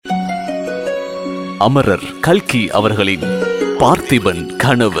அமரர் கல்கி அவர்களின் பார்த்திபன்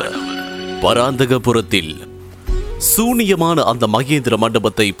கனவு. பராந்தகபுரத்தில் சூனியமான அந்த மகேந்திர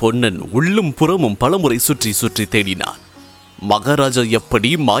மண்டபத்தை பொன்னன் உள்ளும் புறமும் பலமுறை சுற்றி சுற்றி தேடினான். மகாராஜா எப்படி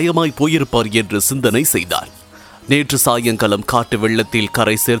மாயமாய் போயிருப்பார் என்று சிந்தனை செய்தார். நேற்று சாயங்காலம் காட்டு வெள்ளத்தில்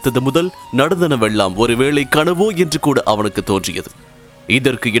கரை சேர்த்தது முதல் நடந்தனவெல்லாம் ஒருவேளை கனவோ என்று கூட அவனுக்கு தோன்றியது.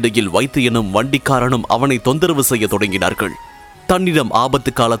 இதற்கு இடையில் வைத்தியனும் வண்டிக்காரனும் அவனை தொந்தரவு செய்ய தொடங்கினார்கள். தன்னிடம்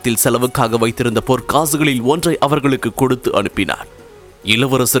ஆபத்து காலத்தில் செலவுக்காக வைத்திருந்த பொற்காசுகளில் ஒன்றை அவர்களுக்கு கொடுத்து அனுப்பினார்.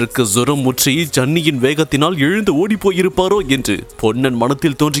 இளவரசருக்கு ஜுரம் முற்றி ஜன்னியின் வேகத்தினால் எழுந்து ஓடி போயிருப்பாரோ என்று பொன்னன்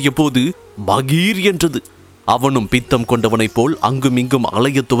மனத்தில் தோன்றிய போது பகீர் என்றது. அவனும் பித்தம் கொண்டவனைப் போல் அங்கும் இங்கும்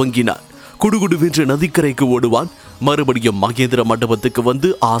அலைய துவங்கினான். குடுகுடுவென்று நதிக்கரைக்கு ஓடுவான். மறுபடியும் மகேந்திர மண்டபத்துக்கு வந்து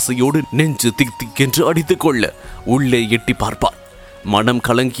ஆசையோடு நெஞ்சு திக் திக்கென்று அடித்துக் கொள்ள உள்ளே எட்டி பார்ப்பான். மனம்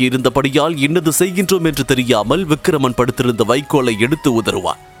கலங்கி இருந்தபடியால் என்னது செய்கின்றோம் என்று தெரியாமல் விக்கிரமன் படுத்திருந்த வைக்கோலை எடுத்து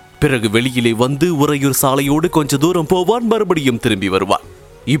உதறுவான். பிறகு வெளியிலே வந்து உறையூர் சாலையோடு கொஞ்ச தூரம் போவான், மறுபடியும் திரும்பி வருவான்.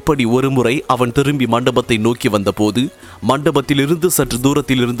 இப்படி ஒரு முறை அவன் திரும்பி மண்டபத்தை நோக்கி வந்தபோது மண்டபத்திலிருந்து சற்று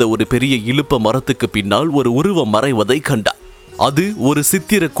தூரத்தில் இருந்த ஒரு பெரிய இலுப்ப மரத்துக்கு பின்னால் ஒரு உருவம் மறைவதை கண்டான். அது ஒரு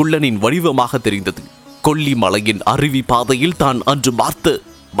சித்திர குள்ளனின் வடிவமாக தெரிந்தது. கொல்லிமலையின் அருவி பாதையில் தான் அன்று பார்த்த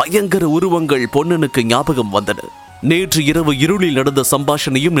பயங்கர உருவங்கள் பொன்னனுக்கு ஞாபகம் வந்தன. நேற்று இரவு இருளில் நடந்த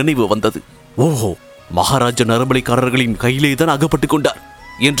சம்பாஷணையும் நினைவு வந்தது. ஓஹோ, மகாராஜா நரம்பலிக்காரர்களின் கையிலேதான் அகப்பட்டுக் கொண்டார்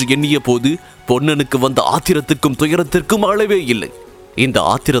என்று எண்ணிய போது பொன்னனுக்கு வந்த ஆத்திரத்துக்கும் துயரத்திற்கும் அளவே இல்லை. இந்த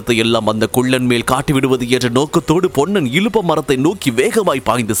ஆத்திரத்தை எல்லாம் அந்த குள்ளன் மேல் காட்டிவிடுவது என்ற நோக்கத்தோடு பொன்னன் இலுப்ப மரத்தை நோக்கி வேகமாய்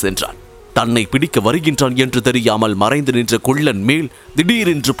பாய்ந்து சென்றான். தன்னை பிடிக்க வருகின்றான் என்று தெரியாமல் மறைந்து நின்ற குள்ளன் மேல்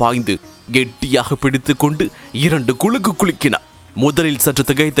திடீரென்று பாய்ந்து கெட்டியாக பிடித்துக் கொண்டு 2 குலுக்கு குலுக்கினான். முதலில் சற்று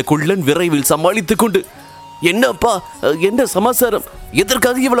திகைத்த குள்ளன் விரைவில் சமாளித்துக் கொண்டு, என்னப்பா, என்ன சமாசாரம்,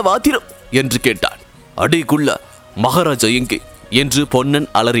 எதற்காக இவ்வளவு ஆத்திரம் என்று கேட்டான். அடே குள்ள, மகாராஜா எங்கே என்று பொன்னன்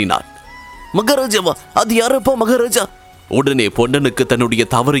அலறினான். மகாராஜாவா? அது யாரப்பா மகாராஜா? உடனே பொன்னனுக்கு தன்னுடைய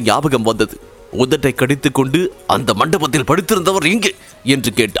தவறு ஞாபகம் வந்தது. உதட்டை கடித்துக் கொண்டு, அந்த மண்டபத்தில் படுத்திருந்தவர் எங்கே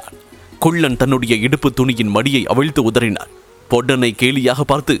என்று கேட்டான். குள்ளன் தன்னுடைய இடுப்பு துணியின் மடியை அவிழ்த்து உதறினான். பொன்னனை கேலியாக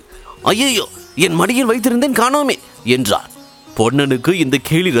பார்த்து, ஐயோ, என் மடியில் வைத்திருந்தேன் காணோமே என்றான். பொன்னனுக்கு இந்த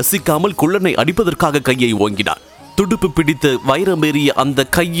கேலி ரசிக்காமல் குள்ளனை அடிப்பதற்காக கையை ஓங்கினான். துடுப்பு பிடித்த வைரமேறிய அந்த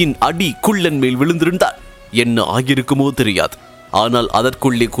கையின் அடி குள்ளன் மேல் விழுந்திருந்தார். என்ன ஆகியிருக்குமோ தெரியாது. ஆனால்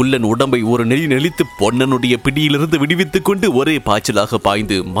அதற்குள்ளே குள்ளன் உடம்பை ஒரு நெளித்து பொன்னனுடைய பிடியிலிருந்து விடுவித்துக் கொண்டு ஒரே பாய்ச்சலாக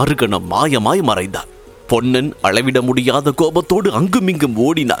பாய்ந்து மறுகணம் மாயமாய் மறைந்தார். பொன்னன் அளவிட முடியாத கோபத்தோடு அங்குமிங்கும்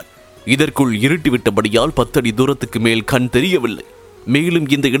ஓடினார். இதற்குள் இருட்டிவிட்டபடியால் 10 அடி தூரத்துக்கு மேல் கண் தெரியவில்லை. மேலும்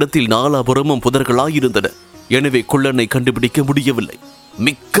இந்த இடத்தில் நாலாபுறமும் புதர்களாயிருந்தன. எனவே குள்ளனை கண்டுபிடிக்க முடியவில்லை.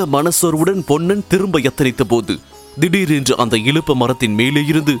 மிக்க மனசோர்வுடன் பொன்னன் திரும்ப எத்தனித்த போது திடீரென்று அந்த இலுப்ப மரத்தின் மேலே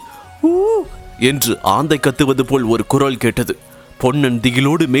இருந்து ஊ என்று ஆந்தை கத்துவது போல் ஒரு குரல் கேட்டது. பொன்னன்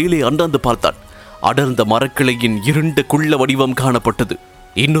திகிலோடு மேலே அண்டாந்து பார்த்தான். அடர்ந்த மரக்கிளையின் இருண்ட குள்ள வடிவம் காணப்பட்டது.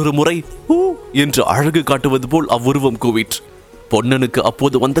 இன்னொரு முறை ஊ என்று அழகு காட்டுவது போல் அவ்வுருவம் கூவிற்று. பொன்னனுக்கு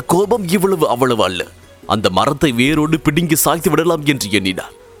அப்போது வந்த கோபம் இவ்வளவு அவ்வளவு அல்ல. அந்த மரத்தை வேரோடு பிடுங்கி சாய்த்து விடலாம் என்று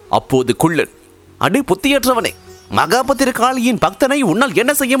எண்ணினார். அப்போது குள்ளன், அடே புத்தியற்றவனே, மகாபத்திரகாளியின் பக்தனை உன்னால்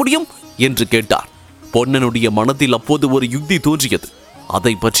என்ன செய்ய முடியும் என்று கேட்டார். பொன்னனுடைய மனத்தில் அப்போது ஒரு யுக்தி தோன்றியது.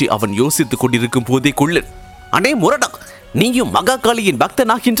 அதை பற்றி அவன் யோசித்துக் கொண்டிருக்கும் போதே குள்ளன், அடே முரடா, நீயும் மகாகாளியின்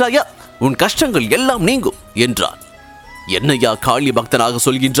பக்தனாகின்றாயா? உன் கஷ்டங்கள் எல்லாம் நீங்கும் என்றான். என்னையா காளி பக்தனாக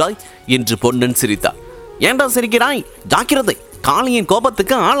சொல்கின்றாய் என்று பொன்னன் சிரித்தார். ஏண்டா சிரிக்கிறாய்? ஜாக்கிரதை, காளியின்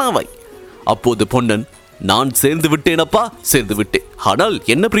கோபத்துக்கு ஆளாவாய். அப்போது பொன்னன், நான் சேர்ந்து விட்டேனப்பா, சேர்ந்து விட்டேன். ஆனால்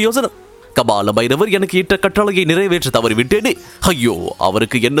என்ன பிரயோஜனம்? கபால பைரவர் எனக்கு இட்ட கட்டளையை நிறைவேற்ற தவறிவிட்டேனே. ஐயோ,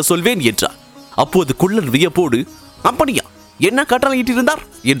 அவருக்கு என்ன சொல்வேன் என்றார். அப்போது குள்ளன் வியப்போடு, அப்படியா, என்ன கட்டளையிட்டிருந்தார்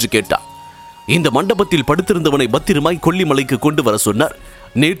என்று கேட்டார். இந்த மண்டபத்தில் படுத்திருந்தவனை பத்திரமாய் கொல்லிமலைக்கு கொண்டு வர சொன்னார்.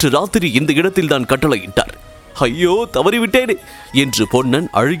 நேற்று ராத்திரி இந்த இடத்தில் தான் கட்டளையிட்டார். ஐயோ, தவறிவிட்டேனே என்று பொன்னன்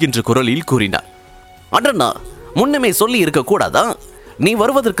அழுகின்ற குரலில் கூறினார். அடண்ணா, முன்னமே சொல்லி இருக்க கூடாதா? நீ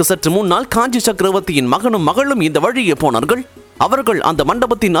வருவதற்கு சற்று முன்னால் காஞ்சி சக்கரவர்த்தியின் மகனும் மகளும் இந்த வழியே போனார்கள். அவர்கள் அந்த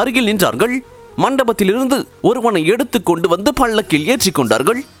மண்டபத்தின் அருகில் நின்றார்கள். மண்டபத்திலிருந்து ஒருவனை எடுத்துக் கொண்டு வந்து பல்லக்கில் ஏற்றிக்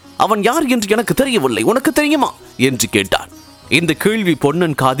கொண்டார்கள். அவன் யார் என்று எனக்கு தெரியவில்லை, உனக்கு தெரியுமா என்று கேட்டான். இந்த கேள்வி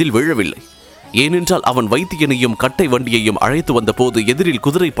பொன்னன் காதில் விழவில்லை. ஏனென்றால் அவன் வைத்தியனையும் கட்டை வண்டியையும் அழைத்து வந்த போது எதிரில்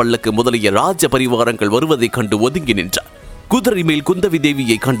குதிரை பல்லக்கு முதலிய ராஜ பரிவாரங்கள் வருவதைக் கண்டு ஒதுங்கி நின்றான். குதிரை மேல் குந்தவி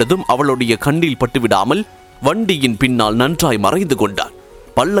தேவியை கண்டதும் அவளுடைய கண்ணில் பட்டுவிடாமல் வண்டியின் பின்னால் நன்றாய் மறைந்து கொண்டான்.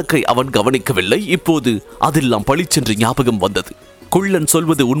 பல்லக்கை அவன் கவனிக்கவில்லை. இப்போது அதெல்லாம் பளிச்சென்று ஞாபகம் வந்தது. குள்ளன்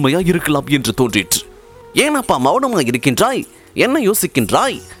சொல்வது உண்மையா இருக்கலாம் என்று தோன்றிற்று. ஏனப்பா மௌனமாக இருக்கின்றாய்? என்ன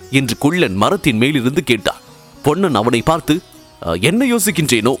யோசிக்கின்றாய் என்று குள்ளன் மரத்தின் மேலிருந்து கேட்டான். பொன்னன் அவனை பார்த்து, என்ன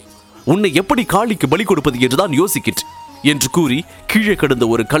யோசிக்கின்றேனோ, உன்னை எப்படி காளிக்கு பலி கொடுப்பது என்றுதான் யோசிக்கின்றேன். என்று கூறி கீழே கிடந்த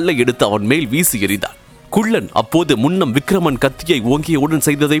ஒரு கல்லை எடுத்து அவன் மேல் வீசி எறிந்தான். குள்ளன் அப்போது முன்னம் விக்ரமன் கத்தியை ஓங்கியவுடன்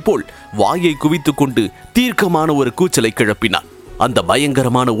செய்ததை போல் வாயை குவித்துக் கொண்டு தீர்க்கமான ஒரு கூச்சலை கிளப்பினான். அந்த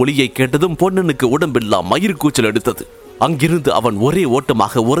பயங்கரமான ஒலியை கேட்டதும் பொன்னனுக்கு உடம்பெல்லாம் மயிர் கூச்சல் எடுத்தது. அங்கிருந்து அவன் ஒரே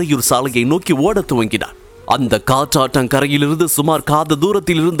ஓட்டமாக உறையூர் சாலையை நோக்கி ஓடத் துவங்கினான். அந்த காற்றாற்றங்கரையிலிருந்து சுமார் காத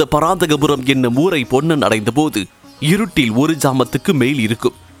தூரத்தில் இருந்த பராந்தகபுரம் என்னும் ஊரை பொன்னன் அடைந்த போது இருட்டில் ஒரு ஜாமத்துக்கு மேல்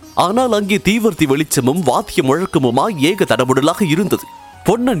இருக்கும். ஆனால் அங்கே தீவர்த்தி வெளிச்சமும் வாத்திய முழக்கமுமாய் ஏக தடபுடலாக இருந்தது.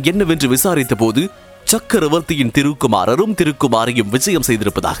 பொன்னன் என்னவென்று விசாரித்த போது சக்கரவர்த்தியின் திருக்குமாரரும் திருக்குமாரையும் விஜயம்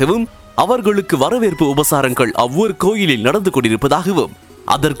செய்திருப்பதாகவும் அவர்களுக்கு வரவேற்பு உபசாரங்கள் அவ்வூர் கோயிலில் நடந்து கொண்டிருப்பதாகவும்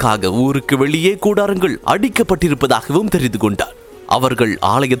அதற்காக ஊருக்கு வெளியே கூடாரங்கள் அடிக்கப்பட்டிருப்பதாகவும் தெரிந்து கொண்டார். அவர்கள்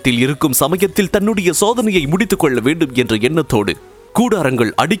ஆலயத்தில் இருக்கும் சமயத்தில் தன்னுடைய சோதனையை முடித்துக் கொள்ள வேண்டும் என்ற எண்ணத்தோடு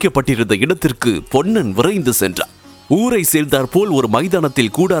கூடாரங்கள் அடிக்கப்பட்டிருந்த இடத்திற்கு பொன்னன் விரைந்து சென்றார். ஊரை சேர்ந்தார் போல் ஒரு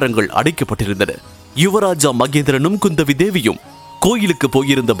மைதானத்தில் கூடாரங்கள் அடைக்கப்பட்டிருந்தன. யுவராஜா மகேந்திரனும் குந்தவி தேவியும் கோயிலுக்கு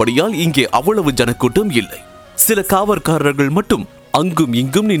போயிருந்தபடியால் இங்கே அவ்வளவு ஜனக்கூட்டம் இல்லை. சில காவற்காரர்கள் மட்டும் அங்கும்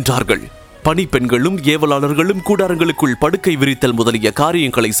இங்கும் நின்றார்கள். பணிப்பெண்களும் ஏவலாளர்களும் கூடாரங்களுக்குள் படுக்கை விரித்தல் முதலிய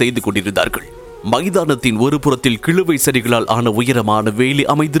காரியங்களை செய்து கொண்டிருந்தார்கள். மைதானத்தின் ஒரு புறத்தில் கிழுவை செடிகளால் ஆன உயரமான வேலி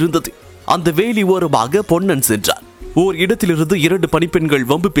அமைந்திருந்தது. அந்த வேலி ஓரமாக பொன்னன் சென்றார். ஓர் இடத்திலிருந்து 2 பணிப்பெண்கள்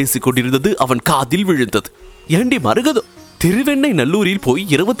வம்பு பேசிக் கொண்டிருந்தது அவன் காதில் விழுந்தது. ஏண்டி மருகதோ, திருவெண்ணை நல்லூரில் போய்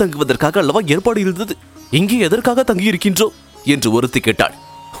இரவு தங்குவதற்காக அல்லவா ஏற்பாடு இருந்தது, இங்கே எதற்காக தங்கியிருக்கின்றோம் என்று ஒருத்தி கேட்டாள்.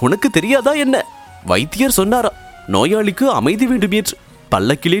 உனக்கு தெரியாதா என்ன? வைத்தியர் சொன்னாரா நோயாளிக்கு அமைதி வேண்டும் என்று.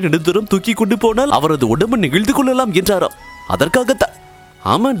 பல்லக்கிலே நெடுந்தூரம் தூக்கி கொண்டு போனால் அவரது உடம்பு நெகிழ்ந்து கொள்ளலாம் என்றாராம். அதற்காகத்தான்.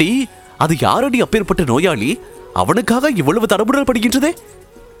 ஆமாண்டி, அது யாரடி அப்பேற்பட்ட நோயாளி? அவனுக்காக இவ்வளவு தடபுடல் படுகின்றதே.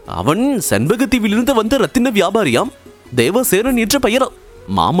 அவன் செண்பகத்தீவிலிருந்து வந்த ரத்தின வியாபாரியாம், தேவசேரன் என்ற பெயராம்.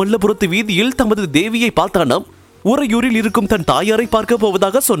 மாமல்லபுரத்து வீதியில் தமது தேவியை பார்த்தானாம். உறையூரில் இருக்கும் தன் தாயாரை பார்க்க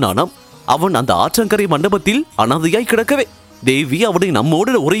போவதாக சொன்னானாம். அவன் அந்த ஆற்றங்கரை மண்டபத்தில் அனாதையாய் கிடக்கவே தேவி அவனை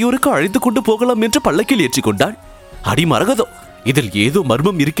நம்மோடு உறையூருக்கு அழைத்து கொண்டு போகலாம் என்று பல்லக்கில் ஏற்றிக்கொண்டாள். அடி மரகதோ, இதில் ஏதோ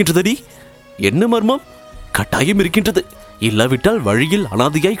மர்மம் இருக்கின்றதடி. என்ன மர்மம்? கட்டாயம் இருக்கின்றது. இல்லாவிட்டால் வழியில்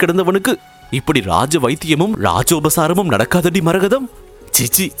அனாதையாய் கிடந்தவனுக்கு இப்படி ராஜ வைத்தியமும் ராஜோபசாரமும் நடக்காதடி மரகதம்.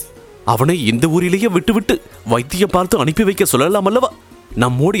 சிச்சி, அவனை இந்த ஊரிலேயே விட்டுவிட்டு வைத்தியம் பார்த்து அனுப்பி வைக்க சொல்லலாம் அல்லவா?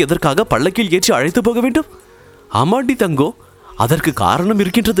 நம்மோடு எதற்காக பல்லக்கில் ஏற்றி அழைத்து போக வேண்டும்? ஆமாண்டி தங்கோ, அதற்கு காரணம்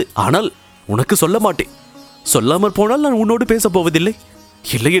இருக்கின்றது. ஆனால் உனக்கு சொல்ல மாட்டேன். சொல்லாமற் போனால் நான் உன்னோடு பேச போவதில்லை.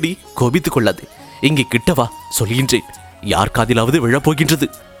 இல்லையடி, கோபித்துக் கொள்ளாது. இங்கே கிட்டவா, சொல்கின்றேன். யார் காதிலாவது விழப்போகின்றது.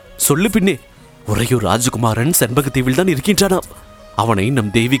 சொல்லு பின்னே. உறையூர் ராஜகுமாரன் செண்பகத்தீவில் தான் இருக்கின்றானாம். அவனை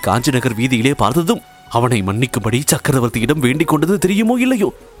நம் தேவி காஞ்சி நகர் வீதியிலே பார்த்ததும் அவனை மன்னிக்கும்படி சக்கரவர்த்தியிடம் வேண்டிக் கொண்டது தெரியுமோ இல்லையோ?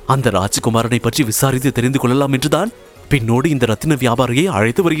 அந்த ராஜகுமாரனை பற்றி விசாரித்து தெரிந்து கொள்ளலாம் என்றுதான் பின்னோடு இந்த ரத்தின வியாபாரியை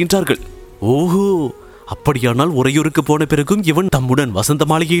அழைத்து வருகின்றார்கள். ஓஹோ, அப்படியானால் உறையூருக்கு போன பிறகும் இவன் தம்முடன் வசந்த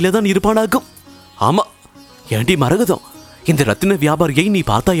மாளிகையில தான் இருப்பானாகும். ஆமா. ஏண்டி மரகதம், இந்த ரத்தின வியாபாரியை நீ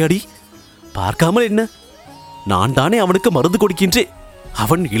பார்த்தாயாடி? பார்க்காமல் என்ன? நான் தானே அவனுக்கு மருந்து கொடுக்கின்றேன்.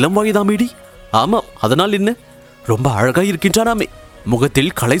 அவன் இளம் வயதாமேடி. ஆமாம், அதனால் என்ன? ரொம்ப அழகாய் இருக்கின்றானாமே,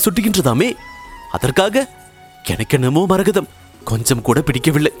 முகத்தில் களை சுட்டுகின்றதாமே. அதற்காக எனக்கு என்னமோ மரகதம் கொஞ்சம் கூட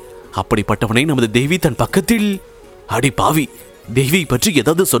பிடிக்கவில்லை. அப்படிப்பட்டவனை நமது தேவி தன் பக்கத்தில். அடி பாவி, தேவியை பற்றி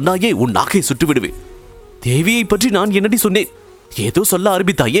ஏதாவது சொன்னாயே உன் நாக்கை சுட்டு விடுவேன். தேவியை பற்றி நான் என்னடி சொன்னேன்? ஏதோ சொல்ல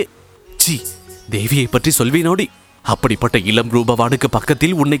ஆரம்பித்தாயே. சி, தேவியை பற்றி சொல்வேனோடி. அப்படிப்பட்ட இளம் ரூபவானுக்கு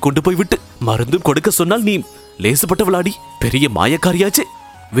பக்கத்தில் உன்னை கொண்டு போய் விட்டு மருந்து கொடுக்க சொன்னால் நீ லேசுப்பட்டவளாடி, பெரிய மாயக்காரியாச்சு.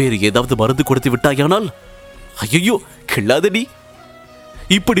 வேறு ஏதாவது மருந்து கொடுத்து விட்டாயானால்? ஐயோ, கிள்ளாதடி.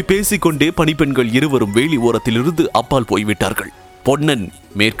 இப்படி பேசிக்கொண்டே பணிப்பெண்கள் இருவரும் வேலி ஓரத்திலிருந்து அப்பால் போய்விட்டார்கள். பொன்னன்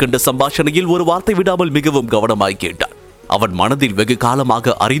மேற்கண்ட சம்பாஷணையில் ஒரு வார்த்தை விடாமல் மிகவும் கவனமாய் கேட்டான். அவன் மனதில் வெகு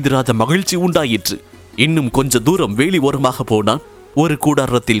காலமாக அறிந்திராத மகிழ்ச்சி உண்டாயிற்று. இன்னும் கொஞ்ச தூரம் வேலி ஓரமாக போனான். ஒரு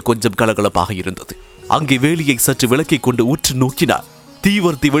கூடாரத்தில் கொஞ்சம் கலகலப்பாக இருந்தது. அங்கே வேலியை சற்று விளக்கிக் கொண்டு உற்று நோக்கினார்.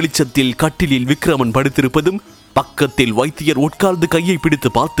 தீவர்த்தி வெளிச்சத்தில் கட்டிலில் விக்ரமன் படுத்திருப்பதும் பக்கத்தில் வைத்தியர் உட்கார்ந்து கையை பிடித்து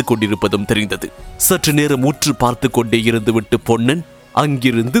பார்த்து கொண்டிருப்பதும் தெரிந்தது. சற்று நேரம் உற்று பார்த்து கொண்டே இருந்துவிட்டு பொன்னன்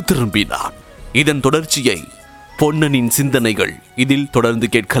அங்கிருந்து திரும்பினான். இதன் தொடர்ச்சியை பொன்னனின் சிந்தனைகள் இதில் தொடர்ந்து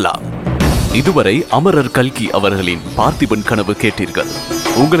கேட்கலாம். இதுவரை அமரர் கல்கி அவர்களின் பார்த்திபன் கனவு கேட்டீர்கள்.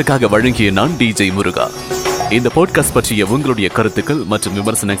 உங்களுக்காக வழங்கிய நான் DJ முருகா. இந்த பாட்காஸ்ட் பற்றிய உங்களுடைய கருத்துக்கள் மற்றும்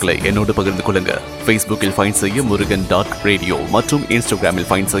விமர்சனங்களை என்னோடு பகிர்ந்து கொள்ளுங்க. ஃபேஸ்புக்கில் ஃபைண்ட் செய்ய murugan.radio மற்றும் இன்ஸ்டாகிராமில்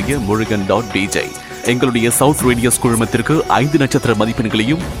ஃபைண்ட் செய்ய murugan.dj. எங்களுடைய சவுத் ரேடியோஸ் குழுமத்திற்கு 5 நட்சத்திர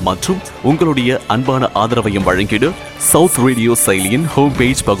மதிப்பெண்களையும் மற்றும் உங்களுடைய அன்பான ஆதரவையும் வழங்கிடு சவுத் ரேடியோ செயலியின் ஹோம்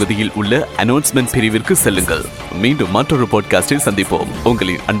பேஜ் பகுதியில் உள்ள அனௌன்ஸ்மெண்ட் பிரிவிற்கு செல்லுங்கள். மீண்டும் மற்றொரு பாட்காஸ்டில் சந்திப்போம்.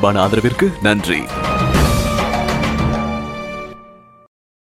 உங்களின் அன்பான ஆதரவிற்கு நன்றி.